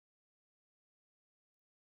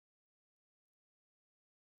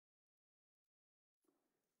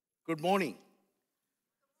Good morning.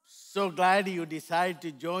 So glad you decided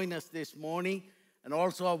to join us this morning. And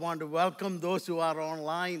also, I want to welcome those who are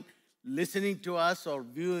online listening to us or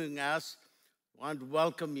viewing us. I want to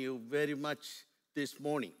welcome you very much this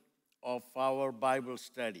morning of our Bible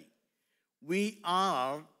study. We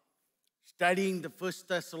are studying the First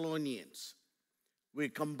Thessalonians. We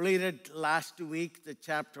completed last week the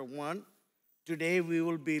chapter 1. Today we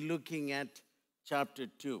will be looking at chapter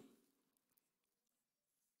 2.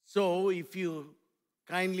 So if you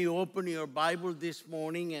kindly open your Bible this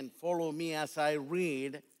morning and follow me as I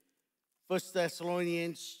read 1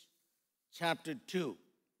 Thessalonians chapter 2,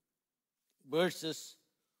 verses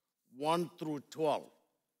 1 through 12.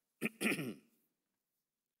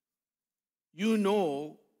 You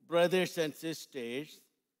know, brothers and sisters,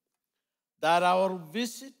 that our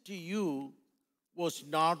visit to you was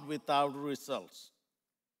not without results.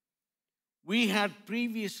 We had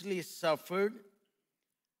previously suffered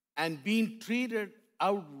and been treated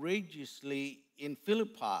outrageously in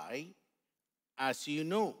Philippi, as you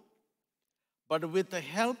know. But with the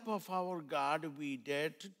help of our God, we dare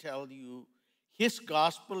to tell you His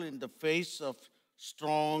gospel in the face of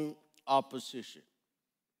strong opposition.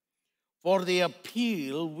 For the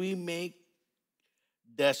appeal we make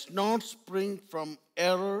does not spring from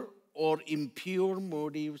error or impure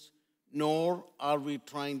motives, nor are we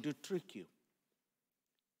trying to trick you.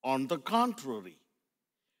 On the contrary,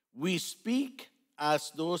 we speak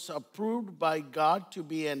as those approved by God to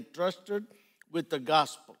be entrusted with the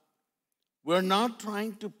gospel. We're not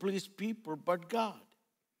trying to please people, but God,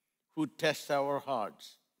 who tests our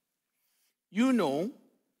hearts. You know,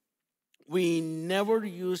 we never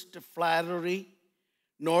used flattery,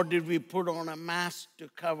 nor did we put on a mask to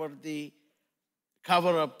cover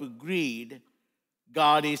up greed.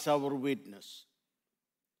 God is our witness.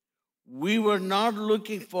 We were not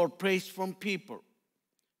looking for praise from people,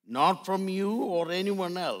 not from you or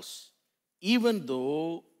anyone else, even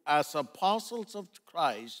though as apostles of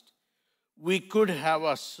Christ, we could have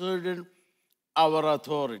asserted our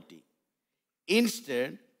authority.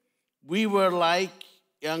 Instead, we were like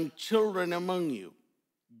young children among you,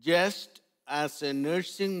 just as a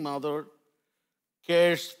nursing mother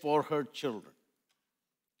cares for her children.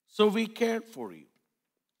 So we cared for you.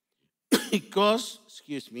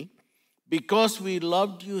 because we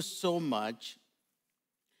loved you so much,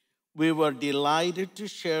 we were delighted to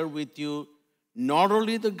share with you not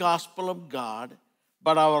only the gospel of God,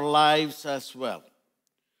 but our lives as well.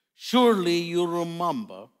 Surely you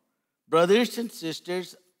remember, brothers and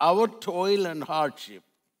sisters, our toil and hardship.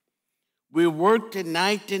 We worked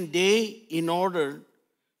night and day in order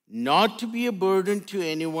not to be a burden to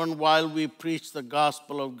anyone while we preach the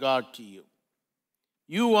gospel of God to you.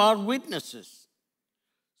 You are witnesses.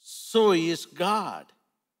 So is God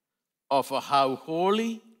of how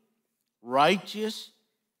holy, righteous,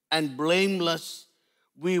 and blameless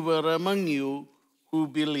we were among you who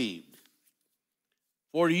believed.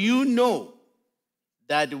 For you know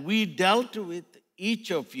that we dealt with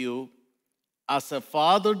each of you as a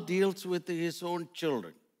father deals with his own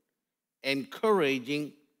children,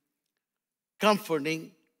 encouraging,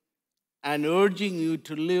 comforting, and urging you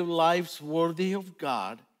to live lives worthy of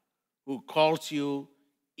God, who calls you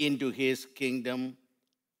into his kingdom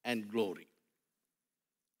and glory.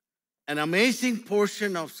 An amazing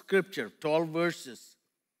portion of Scripture, 12 verses,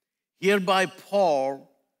 here by Paul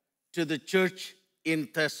to the church in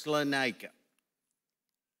Thessalonica.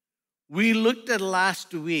 We looked at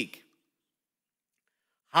last week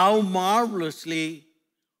how marvelously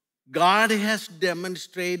God has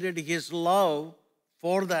demonstrated his love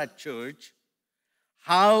for that church,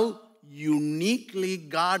 how uniquely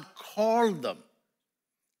God called them.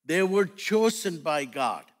 They were chosen by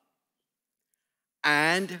God.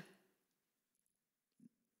 And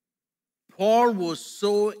Paul was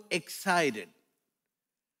so excited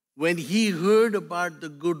when he heard about the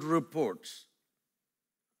good reports,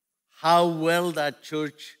 how well that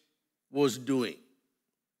church was doing.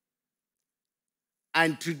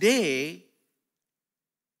 And today,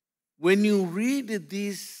 when you read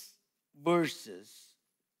these verses,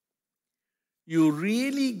 you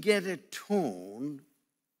really get a tone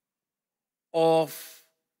of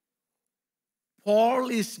Paul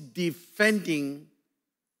is defending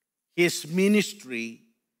his ministry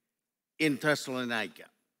in Thessalonica.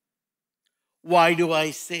 Why do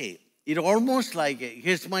I say it? It almost like,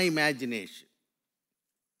 here's my imagination.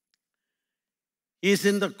 He's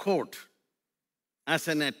in the court as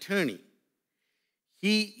an attorney.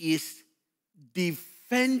 He is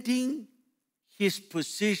defending his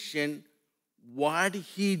position, what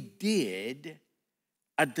he did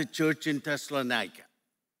at the church in Thessalonica.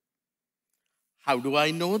 How do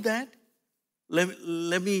I know that?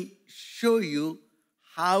 Let me show you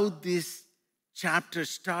how this chapter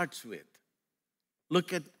starts with.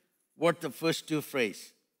 Look at what the first two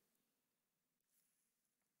phrases.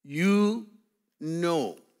 You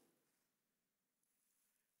know.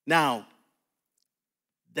 Now,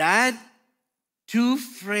 that two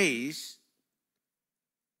phrases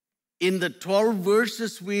in the 12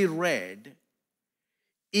 verses we read,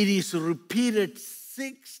 it is repeated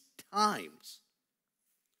 6 times.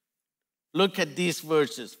 Look at these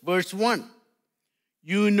verses. Verse 1,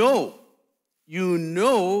 you know,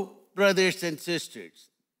 brothers and sisters.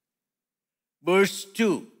 Verse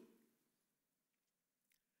 2,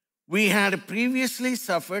 we had previously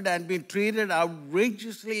suffered and been treated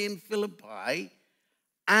outrageously in Philippi,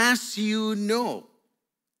 as you know.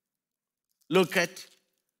 Look at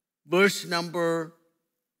verse number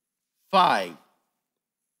 5.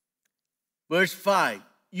 Verse 5,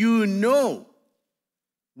 you know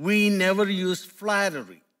we never use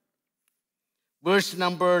flattery. Verse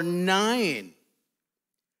number 9,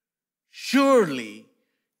 surely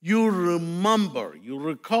you remember, you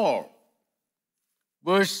recall.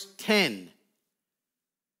 Verse 10,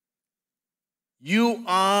 you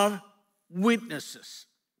are witnesses.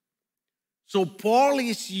 So Paul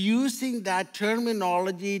is using that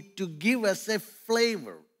terminology to give us a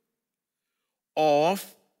flavor of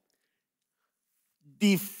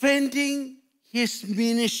defending his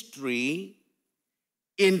ministry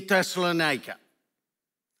in Thessalonica.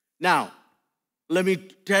 Now, let me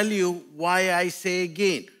tell you why I say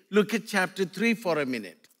again. Look at chapter 3 for a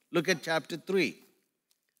minute. Look at chapter 3.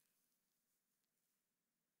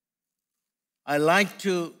 I like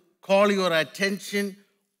to call your attention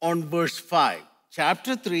on verse 5.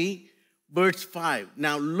 Chapter 3, verse 5.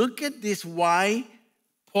 Now look at this, why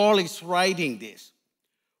Paul is writing this.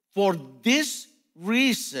 For this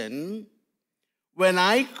reason, when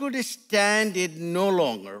I could stand it no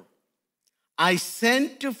longer, I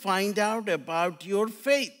sent to find out about your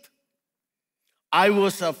faith. I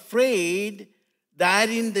was afraid that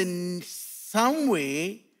in some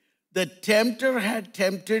way the tempter had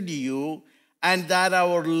tempted you, and that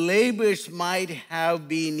our labors might have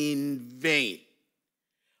been in vain.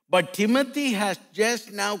 But Timothy has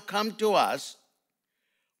just now come to us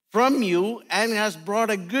from you and has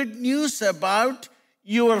brought a good news about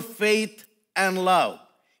your faith and love.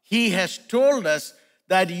 He has told us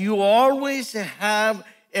that you always have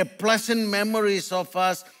a pleasant memories of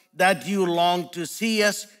us, that you long to see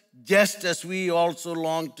us, just as we also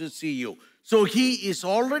long to see you. So he is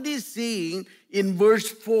already seeing in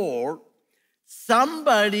verse 4,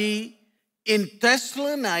 somebody in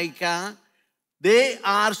Thessalonica, they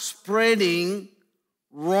are spreading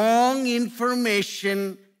wrong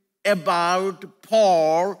information about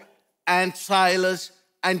Paul and Silas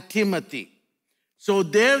and Timothy. So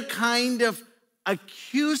they're kind of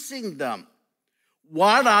accusing them.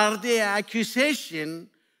 What are the accusations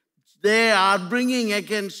they are bringing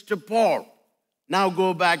against Paul? Now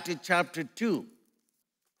go back to chapter 2.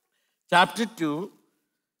 Chapter 2,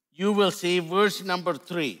 you will see verse number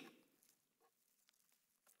 3.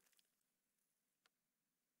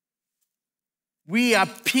 We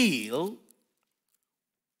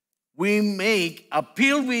make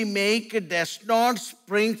does not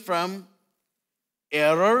spring from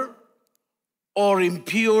error or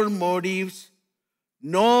impure motives,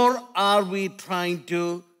 nor are we trying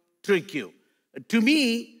to trick you. To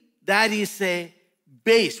me, that is a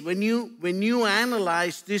base. When you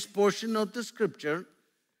analyze this portion of the scripture,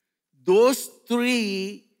 those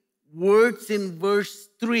 3 words in verse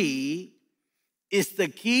 3 is the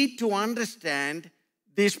key to understand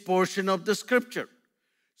this portion of the scripture.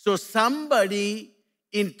 So somebody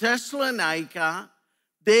in Thessalonica,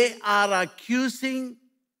 they are accusing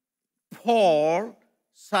Paul,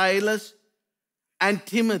 Silas, and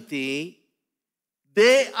Timothy.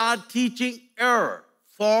 They are teaching error,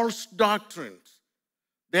 false doctrines.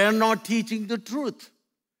 They are not teaching the truth.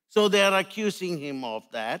 So they are accusing him of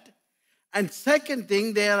that. And second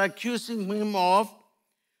thing, they are accusing him of,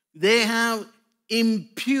 they have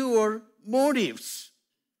impure motives.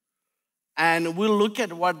 And we'll look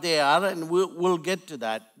at what they are, and we'll get to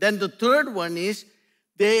that. Then the third one is,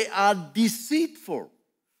 they are deceitful.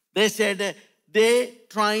 They said they're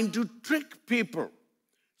trying to trick people.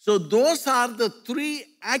 So those are the 3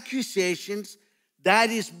 accusations that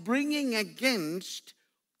is bringing against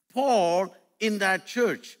Paul in that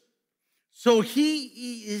church. So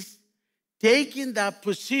he is taking that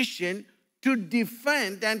position to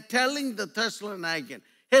defend and telling the Thessalonians,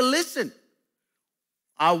 hey, listen,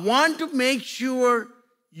 I want to make sure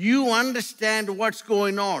you understand what's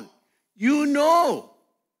going on. You know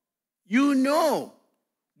You know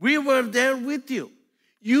we were there with you.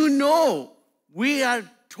 You know we had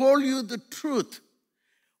told you the truth.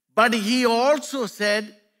 But he also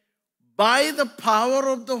said, by the power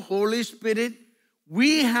of the Holy Spirit,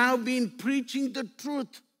 we have been preaching the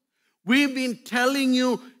truth. We've been telling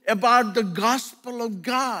you about the gospel of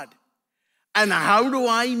God. And how do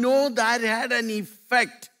I know that had an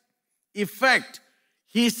effect?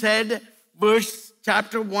 He said,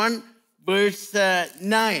 chapter 1, verse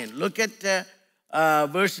 9. Look at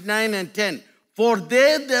verse 9 and 10. For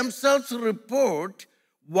they themselves report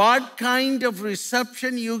what kind of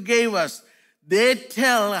reception you gave us. They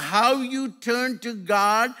tell how you turned to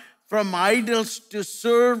God from idols to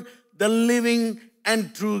serve the living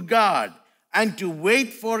and true God, and to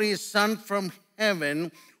wait for his Son from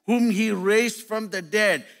heaven, whom he raised from the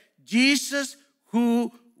dead, Jesus,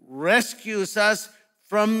 who rescues us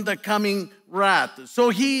from the coming wrath. So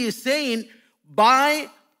he is saying, by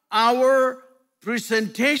our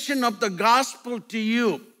presentation of the gospel to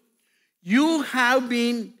you, you have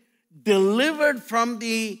been delivered from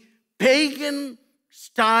the pagan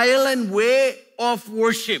style and way of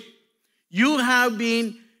worship. You have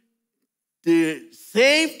been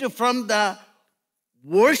saved from the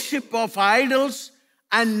worship of idols,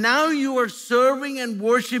 and now you are serving and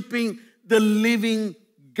worshiping the living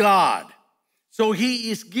God. So he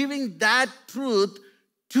is giving that truth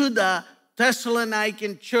to the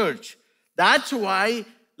Thessalonican church. That's why,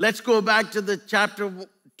 let's go back to the chapter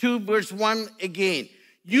 2, verse 1 again.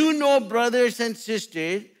 You know, brothers and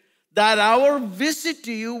sisters, that our visit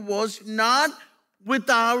to you was not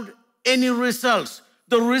without any results.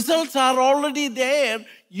 The results are already there.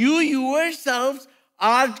 You yourselves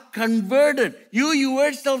are converted. You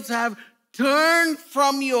yourselves have turned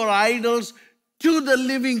from your idols to the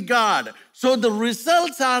living God. So the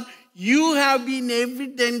results are, you have been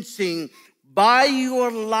evidencing by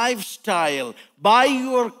your lifestyle, by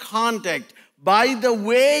your conduct, by the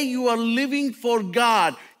way you are living for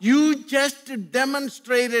God. You just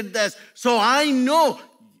demonstrated this. So I know,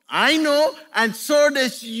 and so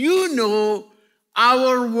does you know,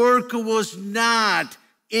 our work was not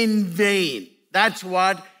in vain. That's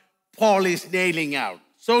what Paul is nailing out.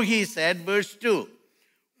 So he said, verse 2,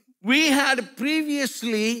 we had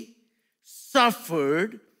previously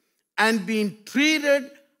suffered and been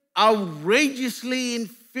treated outrageously in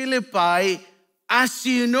Philippi, as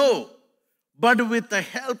you know. But with the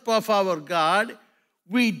help of our God,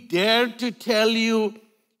 we dare to tell you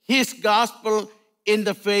his gospel in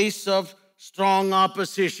the face of strong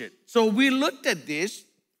opposition. So we looked at this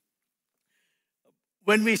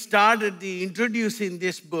when we started introducing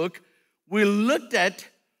this book. We looked at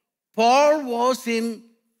Paul was in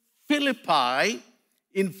Philippi.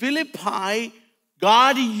 In Philippi,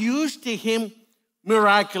 God used him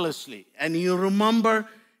miraculously. And you remember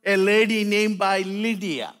a lady named by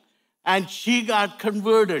Lydia, and she got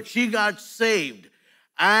converted. She got saved.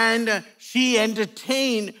 And she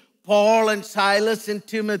entertained Paul and Silas and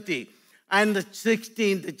Timothy, and the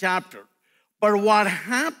 16th chapter. But what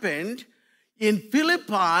happened in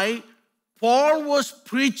Philippi, Paul was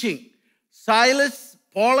preaching.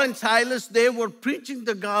 Paul and Silas, they were preaching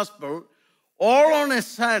the gospel. All on a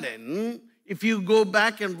sudden, if you go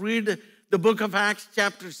back and read the book of Acts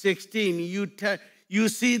chapter 16, you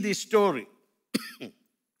see this story.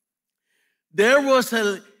 There was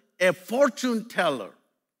a fortune teller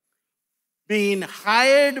being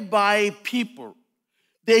hired by people.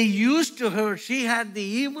 They used to her, she had the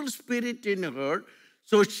evil spirit in her,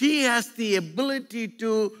 so she has the ability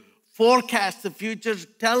to forecast the future,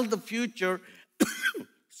 tell the future.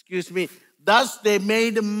 Excuse me. Thus, they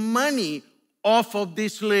made money off of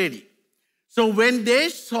this lady. So when they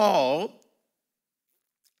saw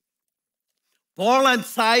Paul and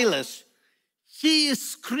Silas, she is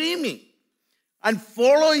screaming and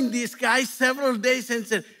following these guys several days and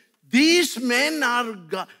said, these men are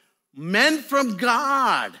men from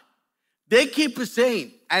God. They keep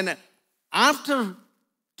saying, and after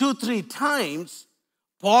 2-3 times,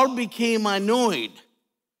 Paul became annoyed.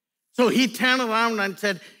 So he turned around and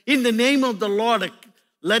said, in the name of the Lord,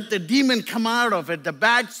 let the demon come out of it, the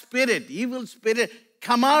bad spirit, evil spirit,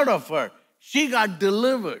 come out of her. She got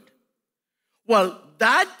delivered. Well,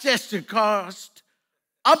 that just caused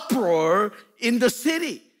uproar in the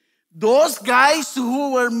city. Those guys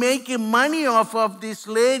who were making money off of this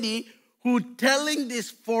lady who telling this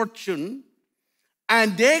fortune,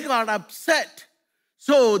 and they got upset.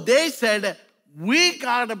 So they said, we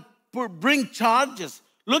got to bring charges.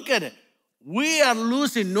 Look at it. We are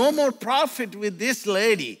losing no more profit with this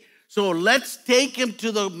lady. So let's take him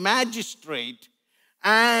to the magistrate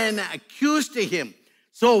and accuse him.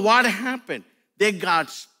 So what happened? They got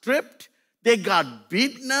stripped. They got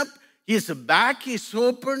beaten up. His back is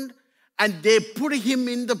opened. And they put him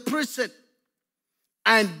in the prison.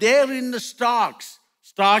 And there in the stocks.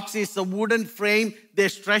 Stocks is a wooden frame. They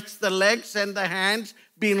stretch the legs and the hands,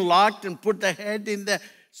 being locked, and put the head in the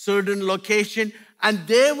certain location. And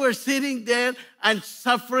they were sitting there and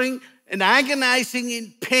suffering and agonizing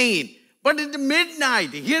in pain. But at midnight,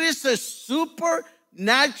 here is a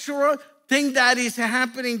supernatural thing that is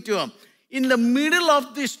happening to them. In the middle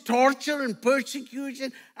of this torture and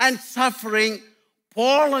persecution and suffering,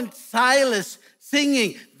 Paul and Silas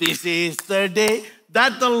singing, "This is the day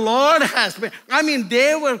that the Lord has made." I mean,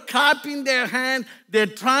 they were clapping their hands. They're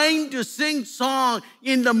trying to sing song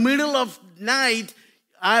in the middle of night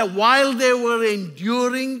while they were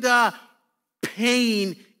enduring the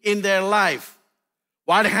pain in their life.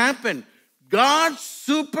 What happened? God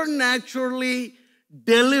supernaturally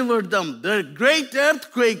delivered them. The great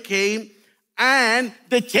earthquake came and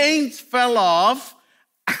the chains fell off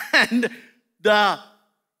and the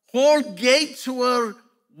whole gates were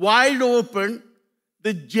wide open.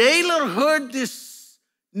 The jailer heard this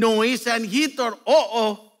noise and he thought,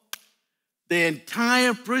 the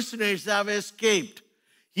entire prisoners have escaped.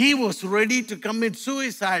 He was ready to commit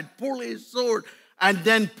suicide, pull his sword, and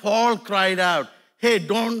then Paul cried out, "Hey,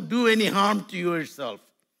 don't do any harm to yourself.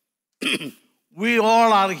 We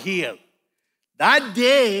all are here." That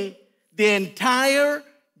day, the entire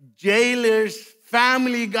jailer's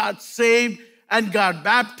family got saved and got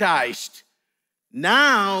baptized.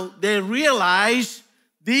 Now they realize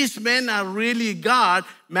these men are really God.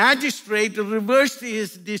 Magistrate reversed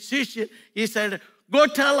his decision. He said, "Go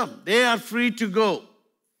tell them they are free to go."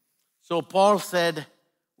 So Paul said,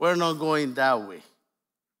 "We're not going that way.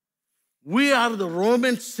 We are the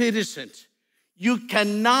Roman citizens. You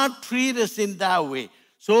cannot treat us in that way."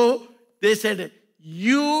 So they said,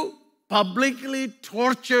 "You publicly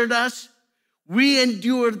tortured us. We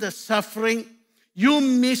endured the suffering. You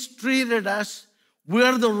mistreated us.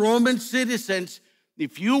 We're the Roman citizens.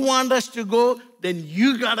 If you want us to go, then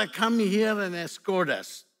you got to come here and escort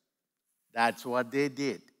us." That's what they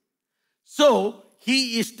did. So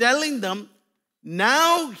he is telling them,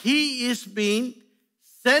 now he is being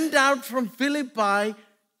sent out from Philippi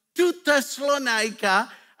to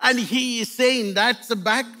Thessalonica, and he is saying, that's the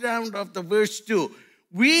background of the verse 2.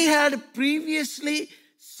 We had previously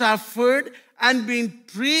suffered and been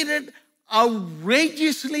treated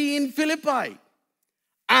outrageously in Philippi.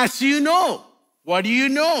 As you know, what do you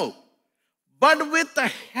know? But with the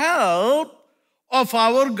help of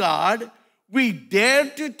our God, we dare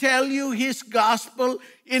to tell you his gospel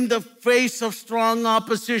in the face of strong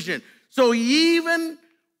opposition. So even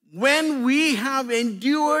when we have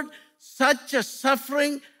endured such a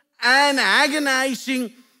suffering and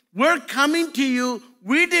agonizing, we're coming to you.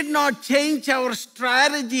 We did not change our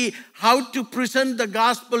strategy how to present the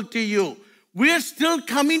gospel to you. We're still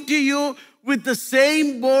coming to you with the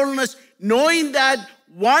same boldness, knowing that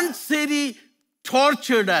one city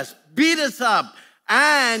tortured us, beat us up,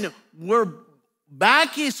 and our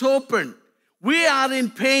back is open. We are in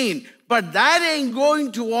pain, but that ain't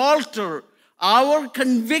going to alter our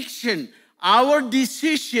conviction, our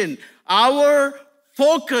decision, our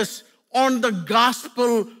focus on the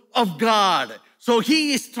gospel of God. So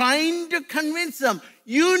he is trying to convince them,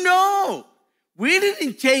 you know, we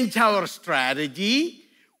didn't change our strategy.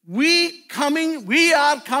 We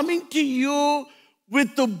are coming to you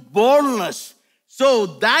with the boldness. So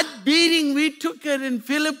that beating we took in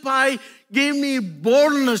Philippi gave me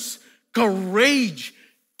boldness, courage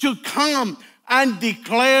to come and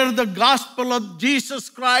declare the gospel of Jesus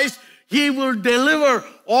Christ. He will deliver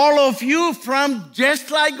all of you from just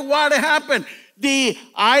like what happened. The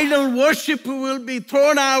idol worship will be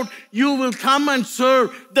thrown out. You will come and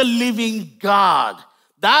serve the living God.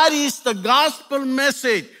 That is the gospel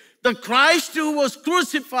message. The Christ who was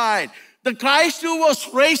crucified, the Christ who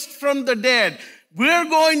was raised from the dead. We're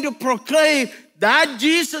going to proclaim that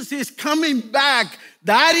Jesus is coming back.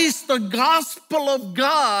 That is the gospel of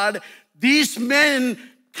God. These men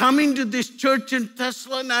coming to this church in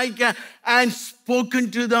Thessalonica and spoken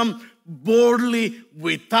to them boldly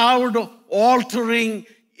without altering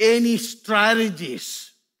any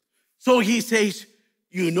strategies. So he says,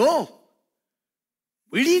 you know,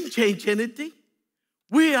 we didn't change anything.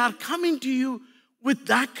 We are coming to you with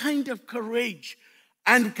that kind of courage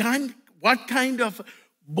and what kind of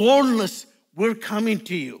boldness we're coming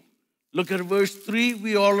to you. Look at verse 3,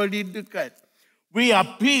 we already looked at. We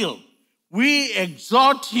appeal, we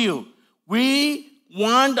exhort you, we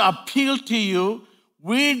want to appeal to you.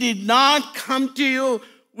 We did not come to you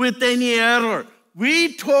with any error.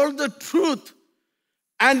 We told the truth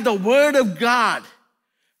and the Word of God.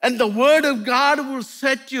 And the Word of God will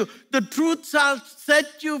set you, the truth shall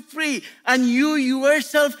set you free. And you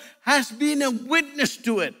yourself has been a witness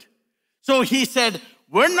to it. So he said,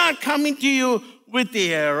 we're not coming to you with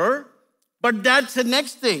the error, but that's the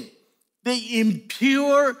next thing. The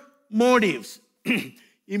impure motives.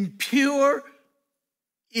 Impure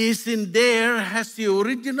is in there, has the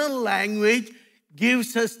original language,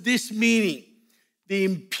 gives us this meaning. The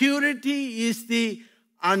impurity is the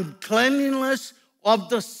uncleanliness of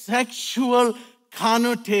the sexual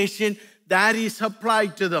connotation that is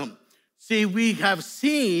applied to them. See, we have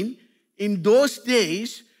seen in those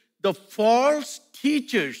days, the false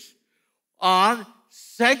teachers are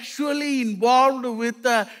sexually involved with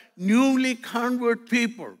the newly converted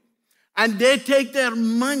people. And they take their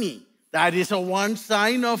money. That is one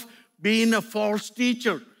sign of being a false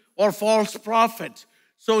teacher or false prophet.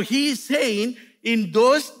 So he's saying in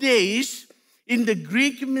those days, in the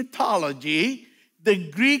Greek mythology,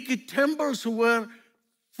 the Greek temples were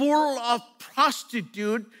full of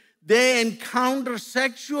prostitutes. They encounter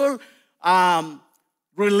sexual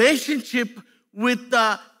relationship with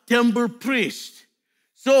the temple priest.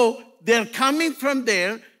 So they're coming from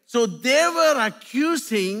there. So they were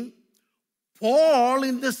accusing Paul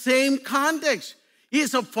in the same context. He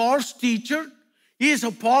is a false teacher. He is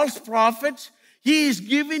a false prophet. He is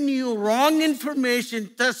giving you wrong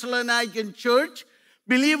information, Thessalonian church.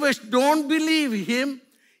 Believers don't believe him.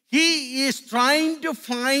 He is trying to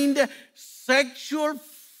find sexual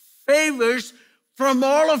favors from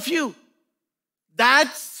all of you.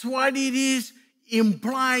 That's what it is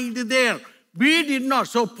implied there. We did not.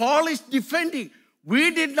 So Paul is defending.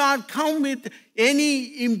 We did not come with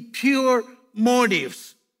any impure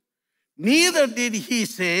motives. Neither did he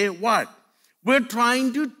say, what? We're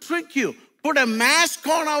trying to trick you. Put a mask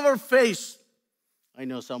on our face. I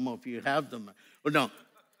know some of you have them. But no,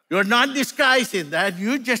 you're not disguising that.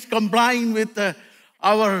 You're just complying with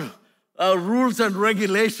our rules and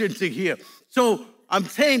regulations here. So I'm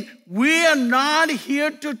saying we are not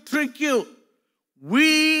here to trick you.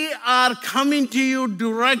 We are coming to you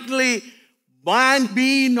directly and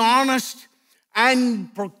being honest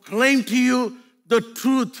and proclaim to you the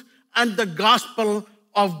truth and the gospel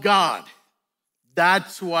of God.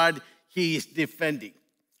 That's what he is defending.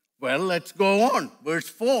 Well, let's go on. Verse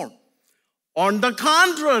 4. On the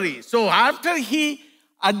contrary, so after he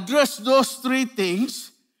addressed those three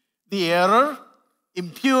things, the error,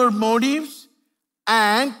 impure motives,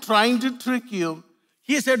 and trying to trick you,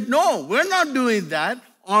 he said, no, we're not doing that.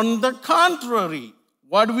 On the contrary,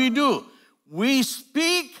 what do? We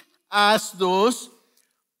speak as those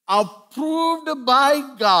approved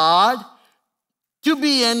by God to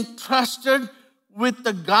be entrusted with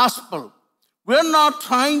the gospel. We're not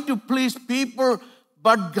trying to please people,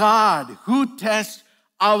 but God who tests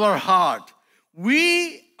our heart.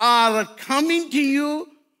 We are coming to you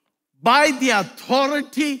by the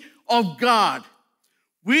authority of God.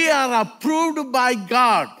 We are approved by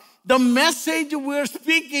God. The message we're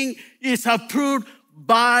speaking is approved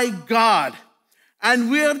by God.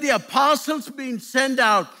 And we are the apostles being sent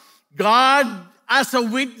out. God, as a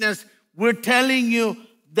witness, we're telling you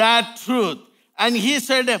that truth. And he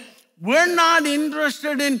said, we're not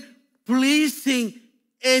interested in pleasing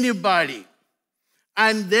anybody.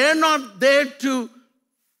 And they're not there to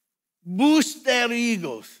boost their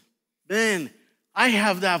egos. Man, I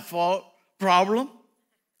have that problem.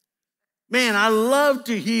 Man, I love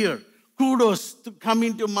to hear kudos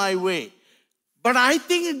coming to my way. But I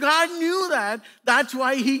think God knew that. That's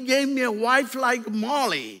why he gave me a wife like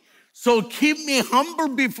Molly. So keep me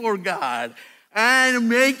humble before God and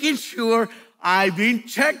making sure I've been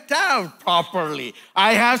checked out properly.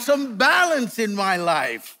 I have some balance in my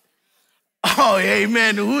life. Oh,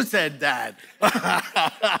 amen. Who said that?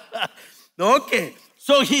 Okay.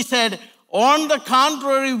 So he said, on the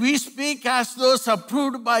contrary, we speak as those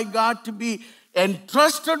approved by God to be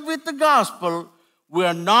entrusted with the gospel. We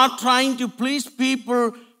are not trying to please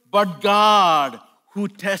people, but God who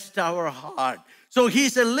tests our heart. So he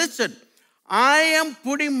said, listen, I am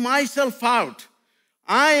putting myself out.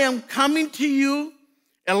 I am coming to you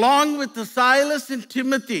along with the Silas and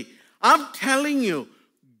Timothy. I'm telling you,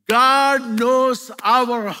 God knows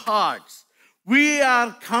our hearts. We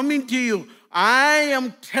are coming to you. I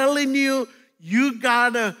am telling you, you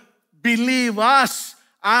gotta believe us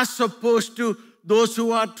as opposed to those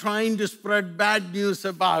who are trying to spread bad news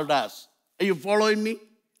about us. Are you following me?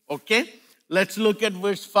 Okay. Let's look at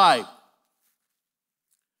verse 5.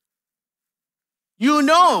 You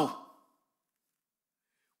know,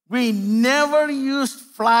 we never used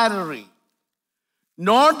flattery,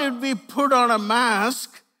 nor did we put on a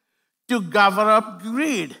mask to cover up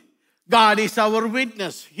greed. God is our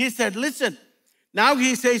witness. He said, listen, now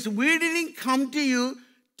he says, we didn't come to you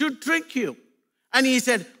to trick you. And he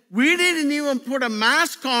said, we didn't even put a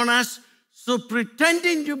mask on us, so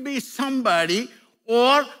pretending to be somebody,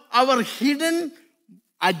 or our hidden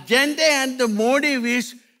agenda and the motive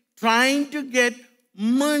is trying to get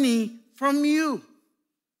money from you.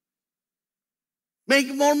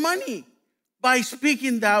 Make more money by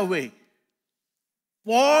speaking that way.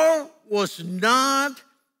 Paul was not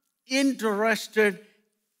interested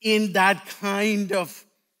in that kind of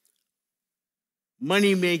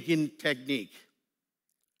money-making technique.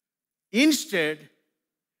 Instead,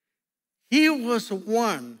 he was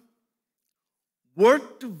one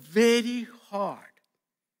worked very hard.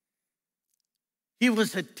 He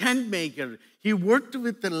was a tent maker. He worked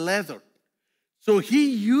with the leather. So he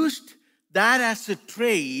used that as a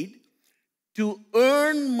trade to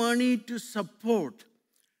earn money to support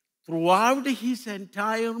throughout his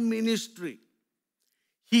entire ministry.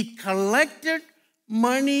 He collected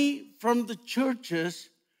money from the churches,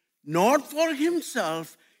 not for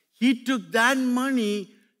himself. He took that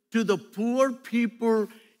money to the poor people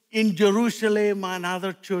in Jerusalem and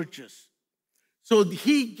other churches. So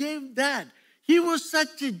he gave that. He was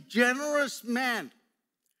such a generous man.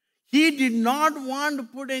 He did not want to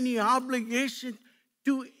put any obligation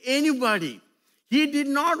to anybody. He did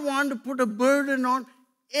not want to put a burden on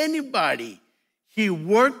anybody. He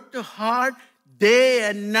worked hard day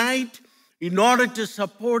and night in order to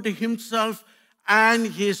support himself and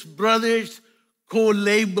his brothers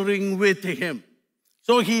co-laboring with him.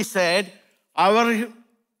 So he said, our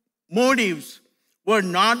motives were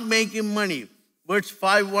not making money. Verse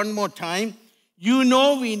 5, one more time. You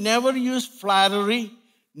know we never used flattery,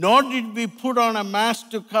 nor did we put on a mask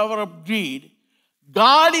to cover up greed.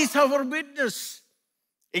 God is our witness.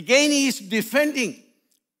 Again, he is defending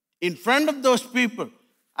in front of those people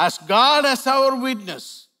as God as our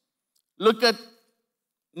witness. Look at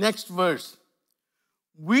next verse.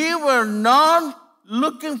 We were not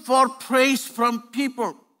looking for praise from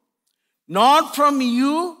people, not from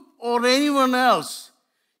you or anyone else,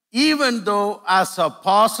 even though as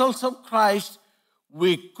apostles of Christ,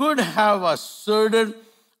 we could have asserted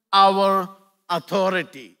our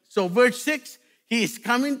authority. So verse 6, he is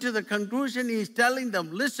coming to the conclusion. He is telling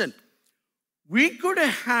them, listen, we could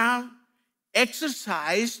have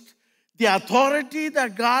exercised the authority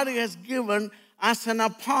that God has given as an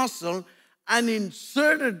apostle and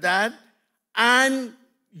inserted that and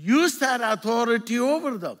used that authority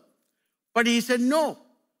over them. But he said, no,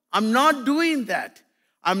 I'm not doing that.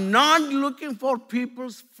 I'm not looking for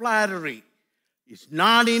people's flattery. He's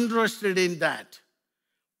not interested in that.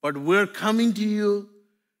 But we're coming to you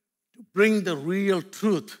to bring the real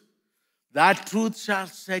truth. That truth shall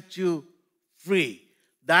set you free.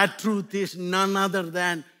 That truth is none other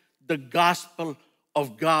than the gospel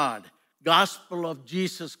of God, gospel of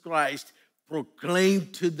Jesus Christ,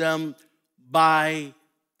 proclaimed to them by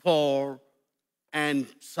Paul and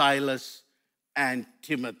Silas and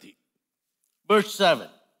Timothy. Verse 7.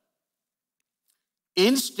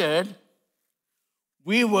 Instead,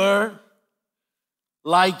 we were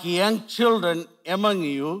like young children among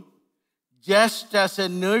you, just as a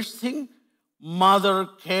nursing mother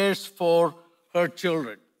cares for her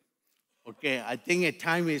children. Okay, I think a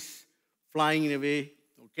time is flying away.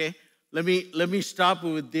 Okay, let me stop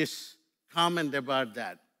with this comment about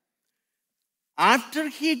that. After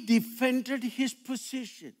he defended his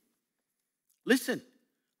position, listen,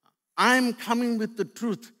 I'm coming with the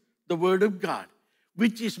truth, the word of God,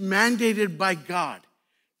 which is mandated by God.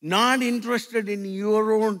 Not interested in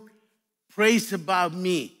your own praise about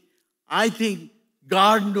me. I think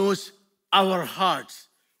God knows our hearts.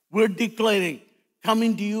 We're declaring,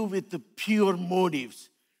 coming to you with the pure motives,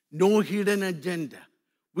 no hidden agenda.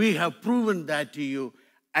 We have proven that to you,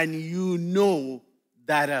 and you know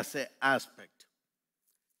that as an aspect.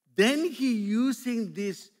 Then he using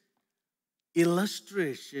this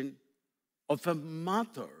illustration of a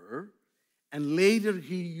mother, and later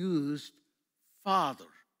he used father.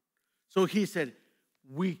 So he said,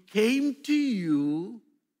 we came to you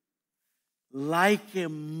like a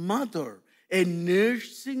mother, a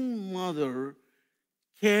nursing mother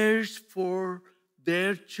cares for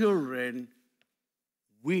their children.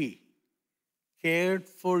 We cared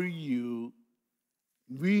for you.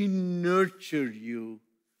 We nurtured you.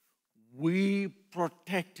 We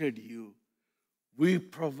protected you. We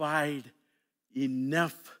provide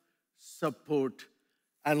enough support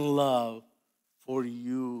and love for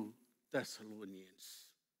you, Thessalonians.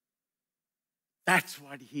 That's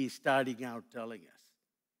what he's starting out telling us.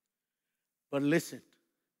 But listen,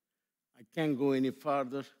 I can't go any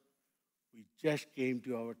farther. We just came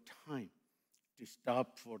to our time to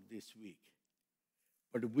stop for this week.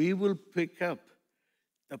 But we will pick up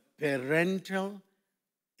the parental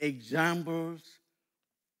examples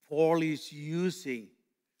Paul is using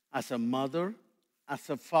as a mother, as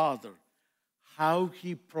a father, how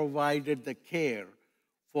he provided the care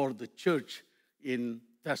for the church in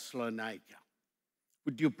Thessalonica.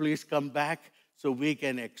 Would you please come back so we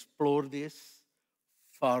can explore this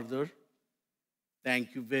further?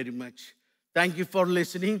 Thank you very much. Thank you for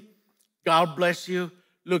listening. God bless you.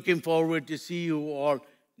 Looking forward to see you all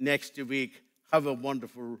next week. Have a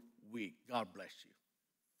wonderful week. God bless you.